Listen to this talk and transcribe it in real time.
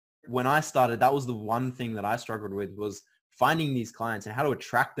when I started, that was the one thing that I struggled with, was finding these clients and how to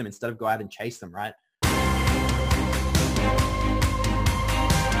attract them instead of go out and chase them, right?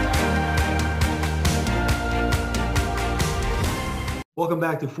 Welcome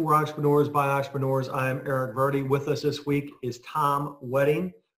back to For Entrepreneurs by Entrepreneurs. I am Eric Verdi. With us this week is Tom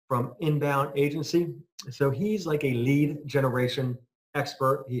Wedding from Inbound Agency. So he's like a lead generation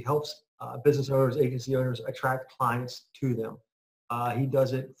expert. He helps business owners, agency owners attract clients to them. He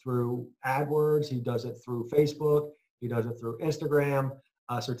does it through AdWords. He does it through Facebook. He does it through Instagram.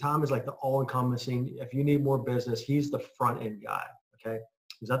 So Tom is like the all-encompassing. If you need more business, he's the front end guy. Okay,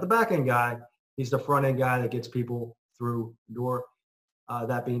 he's not the back end guy. He's the front end guy that gets people through the door.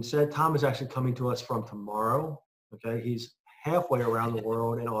 That being said, Tom is actually coming to us from tomorrow. Okay, he's halfway around the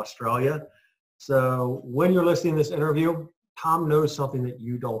world in Australia. So when you're listening to this interview, Tom knows something that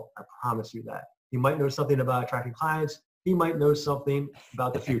you don't. I promise you that. He might know something about attracting clients. He might know something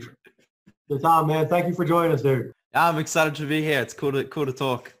about the future. So Tom, man, thank you for joining us, dude. I'm excited to be here. It's cool to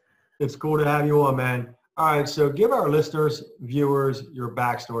talk. It's cool to have you on, man. All right, so give our listeners, viewers, your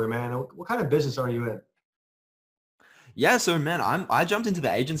backstory, man. What kind of business are you in? Yeah, so man, I jumped into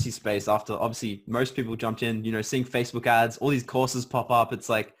the agency space after obviously most people jumped in, seeing Facebook ads, all these courses pop up. It's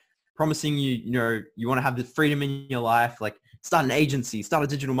like promising you want to have the freedom in your life, like start an agency, start a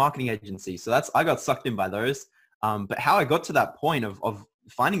digital marketing agency. So I got sucked in by those. But how I got to that point of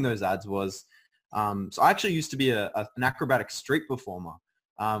finding those ads was, so I actually used to be an acrobatic street performer,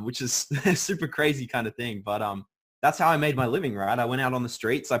 which is a super crazy kind of thing. But that's how I made my living, right? I went out on the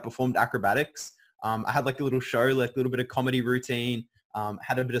streets, I performed acrobatics. I had like a little show, like a little bit of comedy routine,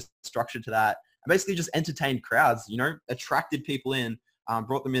 had a bit of structure to that. I basically just entertained crowds, attracted people in,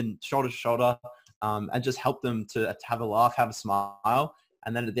 brought them in shoulder to shoulder, and just helped them to have a laugh, have a smile.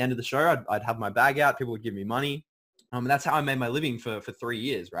 And then at the end of the show, I'd have my bag out. People would give me money. And that's how I made my living for 3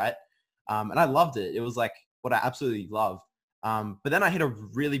 years, right? And I loved it. It was like what I absolutely loved. But then I hit a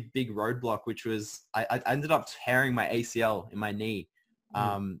really big roadblock, which was I ended up tearing my ACL in my knee.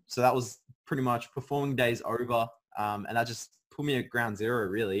 So that was pretty much performing days over. And that just put me at ground zero,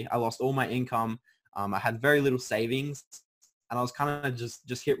 really. I lost all my income. I had very little savings, and I was kind of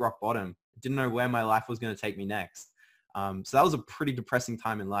just hit rock bottom. Didn't know where my life was going to take me next. So that was a pretty depressing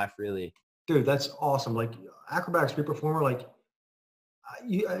time in life, really. Dude, that's awesome. Like acrobatic street performer, like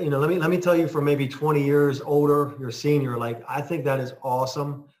let me tell you, for maybe 20 years older, you're a senior, like I think that is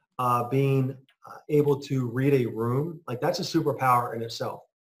awesome. Being able to read a room, like that's a superpower in itself.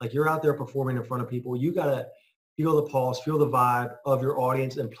 Like you're out there performing in front of people. You got to feel the pulse, feel the vibe of your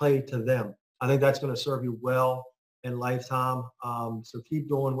audience and play to them. I think that's going to serve you well in lifetime. So keep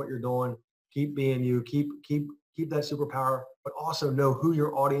doing what you're doing. Keep being you. Keep that superpower, but also know who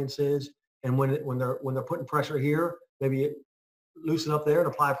your audience is. And when they're putting pressure here, maybe loosen up there and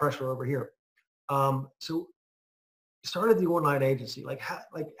apply pressure over here. So you started the online agency. Like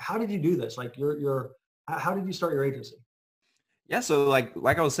how did you do this? Like how did you start your agency? Yeah, so like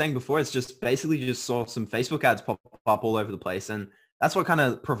I was saying before, it's just basically just saw some Facebook ads pop up all over the place, and that's what kind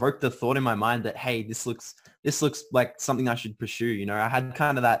of provoked the thought in my mind that, hey, this looks like something I should pursue. I had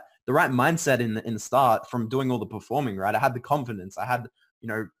kind of the right mindset in the start from doing all the performing, right? I had the confidence. I had,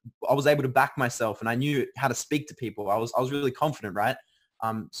 I was able to back myself, and I knew how to speak to people. I was really confident, right?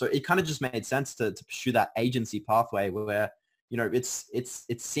 So it kind of just made sense to pursue that agency pathway where,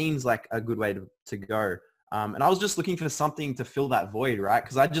 it seems like a good way to go. And I was just looking for something to fill that void, right?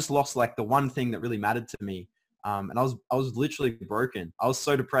 Because I just lost like the one thing that really mattered to me. And I was literally broken. I was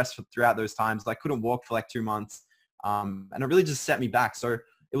so depressed throughout those times. I couldn't walk for like 2 months. And it really just set me back. So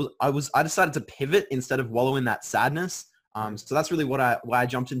I decided to pivot instead of wallow in that sadness. So that's really why I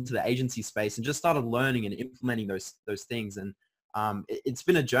jumped into the agency space and just started learning and implementing those things. And it's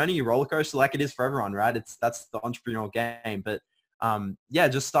been a journey, a roller coaster, like it is for everyone, right? That's the entrepreneurial game. But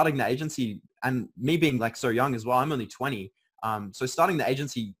just starting the agency, and me being like so young as well, I'm only 20. So starting the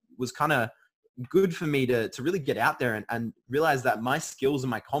agency was kind of good for me to really get out there and realize that my skills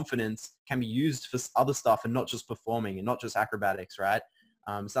and my confidence can be used for other stuff and not just performing and not just acrobatics, right?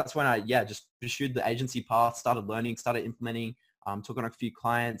 So that's when I just pursued the agency path, started learning, started implementing, took on a few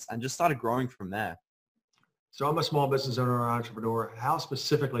clients, and just started growing from there. So I'm a small business owner or entrepreneur. How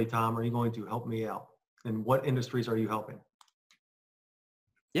specifically, Tom, are you going to help me out? And what industries are you helping?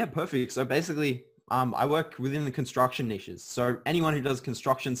 Yeah, perfect. So basically, I work within the construction niches. So anyone who does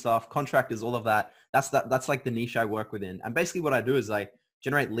construction stuff, contractors, all of that, that's like the niche I work within. And basically what I do is I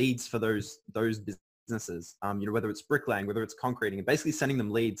generate leads for those businesses, whether it's bricklaying, whether it's concreting, and basically sending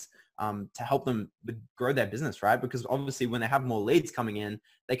them leads to help them grow their business, right? Because obviously when they have more leads coming in,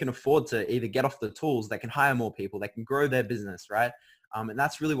 they can afford to either get off the tools, they can hire more people, they can grow their business, right? And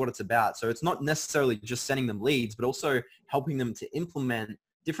that's really what it's about. So it's not necessarily just sending them leads, but also helping them to implement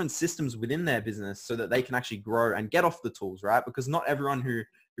different systems within their business so that they can actually grow and get off the tools, right? Because not everyone who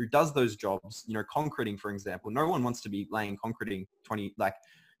does those jobs, concreting, for example, no one wants to be laying concreting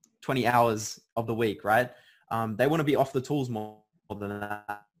 20 hours of the week, right? They want to be off the tools more than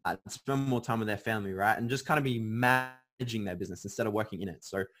that, spend more time with their family, right? And just kind of be managing their business instead of working in it.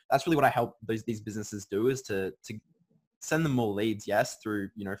 So that's really what I help these businesses do, is to send them more leads, yes, through,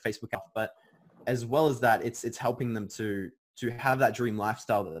 Facebook, but as well as that, it's helping them to have that dream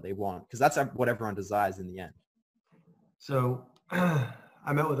lifestyle that they want, because that's what everyone desires in the end. So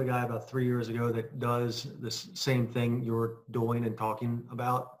I met with a guy about 3 years ago that does this same thing you're doing and talking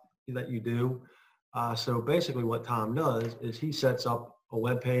about that you do. So basically what Tom does is he sets up a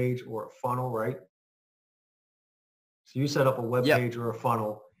web page or a funnel, right? So you set up a web page or a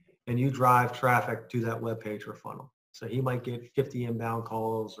funnel and you drive traffic to that web page or funnel. So he might get 50 inbound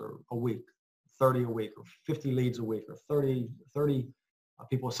calls or a week, 30 a week, or 50 leads a week, or 30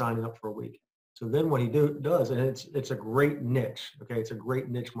 people signing up for a week. So then what he does, and it's a great niche, okay? It's a great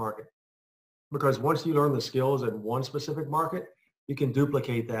niche market, because once you learn the skills in one specific market, you can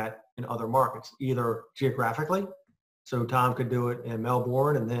duplicate that in other markets, either geographically. So Tom could do it in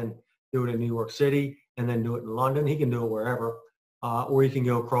Melbourne and then do it in New York City and then do it in London. He can do it wherever, or you can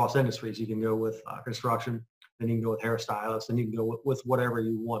go across industries. You can go with construction, then you can go with hairstylists, and you can go with whatever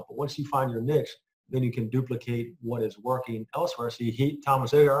you want. But once you find your niche, then you can duplicate what is working elsewhere. So Tom will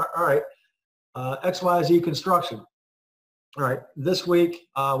say, all right, XYZ construction. All right, this week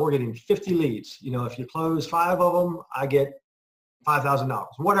we're getting 50 leads. If you close 5 of them, I get $5,000.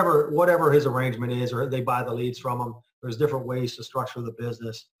 Whatever his arrangement is, or they buy the leads from him. There's different ways to structure the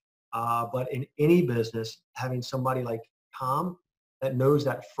business. But in any business, having somebody like Tom that knows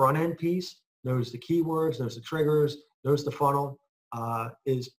that front end piece, knows the keywords, knows the triggers, knows the funnel,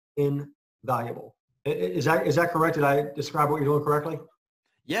 is invaluable. Is that correct? Did I describe what you're doing correctly?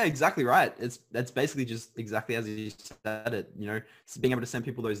 Yeah, exactly right. That's basically just exactly as you said it, it's being able to send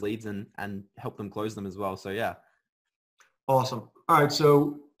people those leads and help them close them as well. So yeah. Awesome. All right.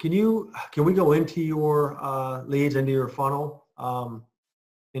 So can we go into your leads, into your funnel,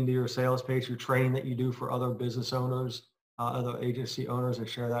 into your sales page, your training that you do for other business owners, other agency owners, and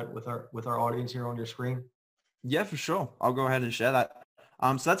share that with our audience here on your screen? Yeah, for sure. I'll go ahead and share that.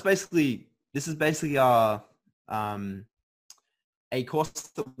 So this is basically a course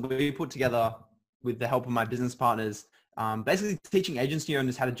that we put together with the help of my business partners, basically teaching agency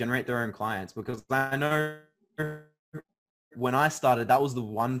owners how to generate their own clients, because I know when I started, that was the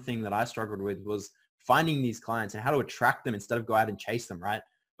one thing that I struggled with, was finding these clients and how to attract them instead of go out and chase them, right?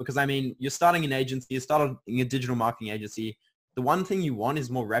 Because you're starting an agency, you're starting a digital marketing agency. The one thing you want is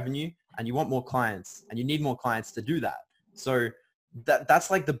more revenue, and you want more clients, and you need more clients to do that. So that's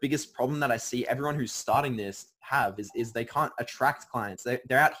like the biggest problem that I see everyone who's starting this have is they can't attract clients.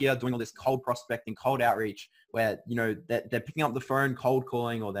 They're out here doing all this cold prospecting, cold outreach, where, they're picking up the phone, cold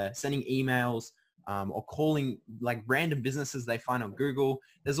calling, or they're sending emails, or calling like random businesses they find on Google.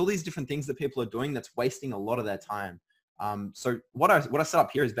 There's all these different things that people are doing that's wasting a lot of their time. So what I set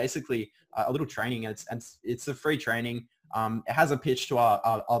up here is basically a little training. It's a free training. It has a pitch to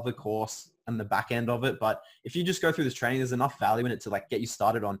our other course and the back end of it. But if you just go through this training, there's enough value in it to like get you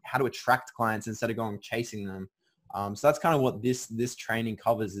started on how to attract clients instead of going chasing them. So that's kind of what this training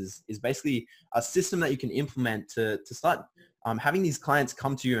covers, is basically a system that you can implement to start having these clients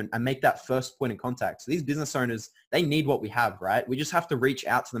come to you and make that first point of contact. So these business owners, they need what we have, right? We just have to reach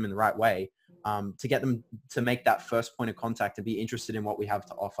out to them in the right way to get them to make that first point of contact and be interested in what we have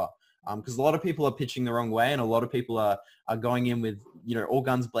to offer. Because a lot of people are pitching the wrong way, and a lot of people are going in with, all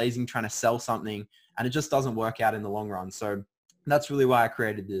guns blazing, trying to sell something, and it just doesn't work out in the long run. So that's really why I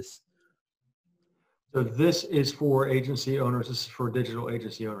created this. So this is for agency owners. This is for digital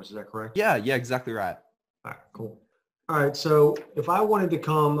agency owners. Is that correct? Yeah, exactly right. All right, cool. All right. So if I wanted to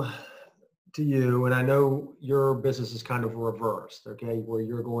come to you, and I know your business is kind of reversed, okay, where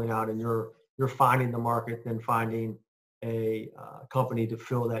you're going out and you're finding the market, then finding a company to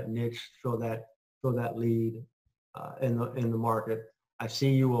fill that niche, fill that lead in the market. I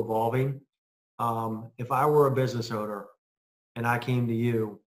see you evolving. If I were a business owner and I came to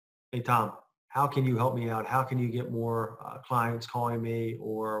you, hey Tom, how can you help me out? How can you get more clients calling me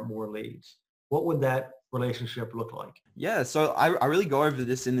or more leads? What would that relationship look like? Yeah, so I really go over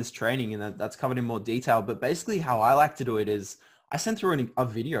this in this training, and that's covered in more detail. But basically how I like to do it is I send through a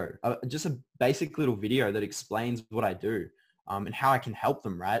video, just a basic little video that explains what I do and how I can help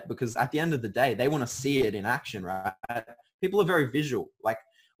them, right? Because at the end of the day, they want to see it in action, right? People are very visual. Like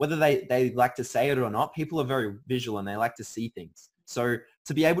whether they like to say it or not, people are very visual and they like to see things. So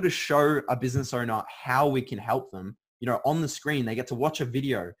to be able to show a business owner how we can help them, on the screen, they get to watch a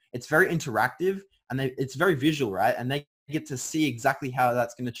video. It's very interactive and it's very visual, right? And they get to see exactly how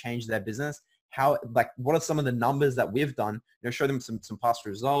that's going to change their business. How, like, what are some of the numbers that we've done? Show them some past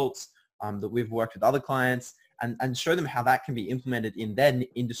results that we've worked with other clients, and show them how that can be implemented in their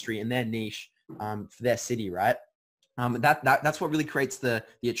industry, in their niche, for their city, right? That's what really creates the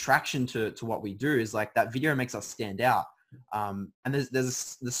attraction to what we do, is like that video makes us stand out. And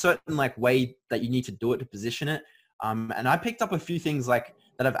there's a certain like way that you need to do it to position it. And I picked up a few things like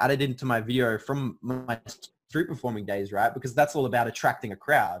that I've added into my video from my street performing days, right? Because that's all about attracting a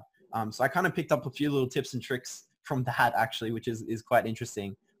crowd. So I kind of picked up a few little tips and tricks from that actually, which is quite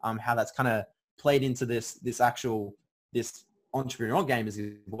interesting. How that's kind of played into this entrepreneurial game as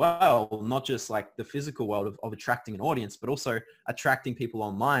well, not just like the physical world of attracting an audience, but also attracting people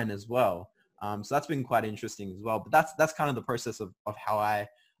online as well. So that's been quite interesting as well. But that's kind of the process of how I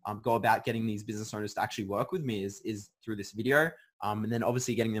go about getting these business owners to actually work with me is through this video. And then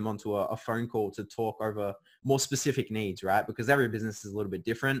obviously getting them onto a phone call to talk over more specific needs, right? Because every business is a little bit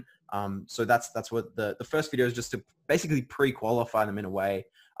different. So that's what the first video is, just to basically pre-qualify them in a way,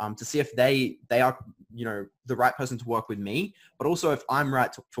 to see if they are, the right person to work with me, but also if I'm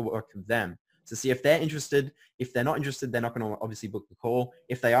right to work with them, to see if they're interested. If they're not interested, they're not going to obviously book a call.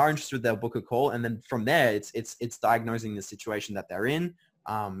 If they are interested, they'll book a call. And then from there, it's diagnosing the situation that they're in,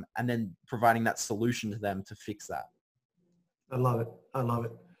 and then providing that solution to them to fix that. I love it. I love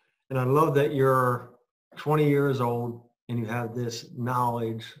it. And I love that you're 20 years old and you have this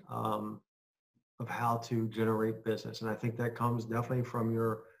knowledge of how to generate business. And I think that comes definitely from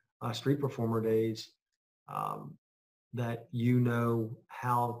your street performer days, that you know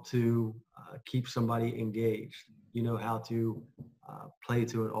how to keep somebody engaged. You know how to play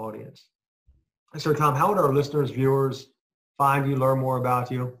to an audience. So Tom, how would our listeners, viewers find you, learn more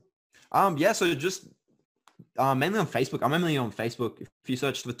about you? Yeah, so just mainly on Facebook. I'm mainly on Facebook. If you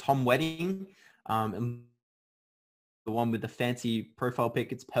search for Tom Wedding, and the one with the fancy profile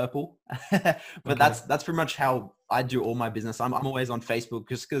pic, it's purple. But Okay. that's pretty much how I do all my business. I'm always on Facebook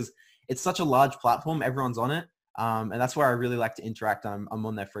just because it's such a large platform. Everyone's on it. And that's where I really like to interact. I'm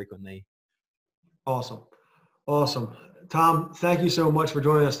on there frequently. Awesome. Awesome. Tom, thank you so much for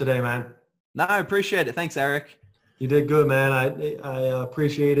joining us today, man. No, I appreciate it. Thanks, Eric. You did good, man. I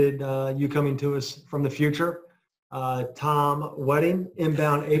appreciated you coming to us from the future. Tom Wedding,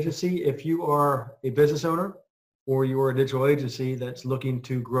 Inbound Agency. If you are a business owner or you are a digital agency that's looking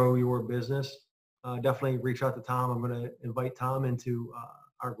to grow your business, definitely reach out to Tom. I'm going to invite Tom into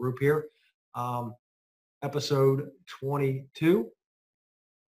our group here. Episode 22,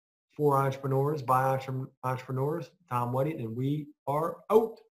 for entrepreneurs, by entrepreneurs, Tom Wedding, and we are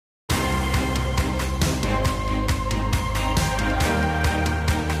out.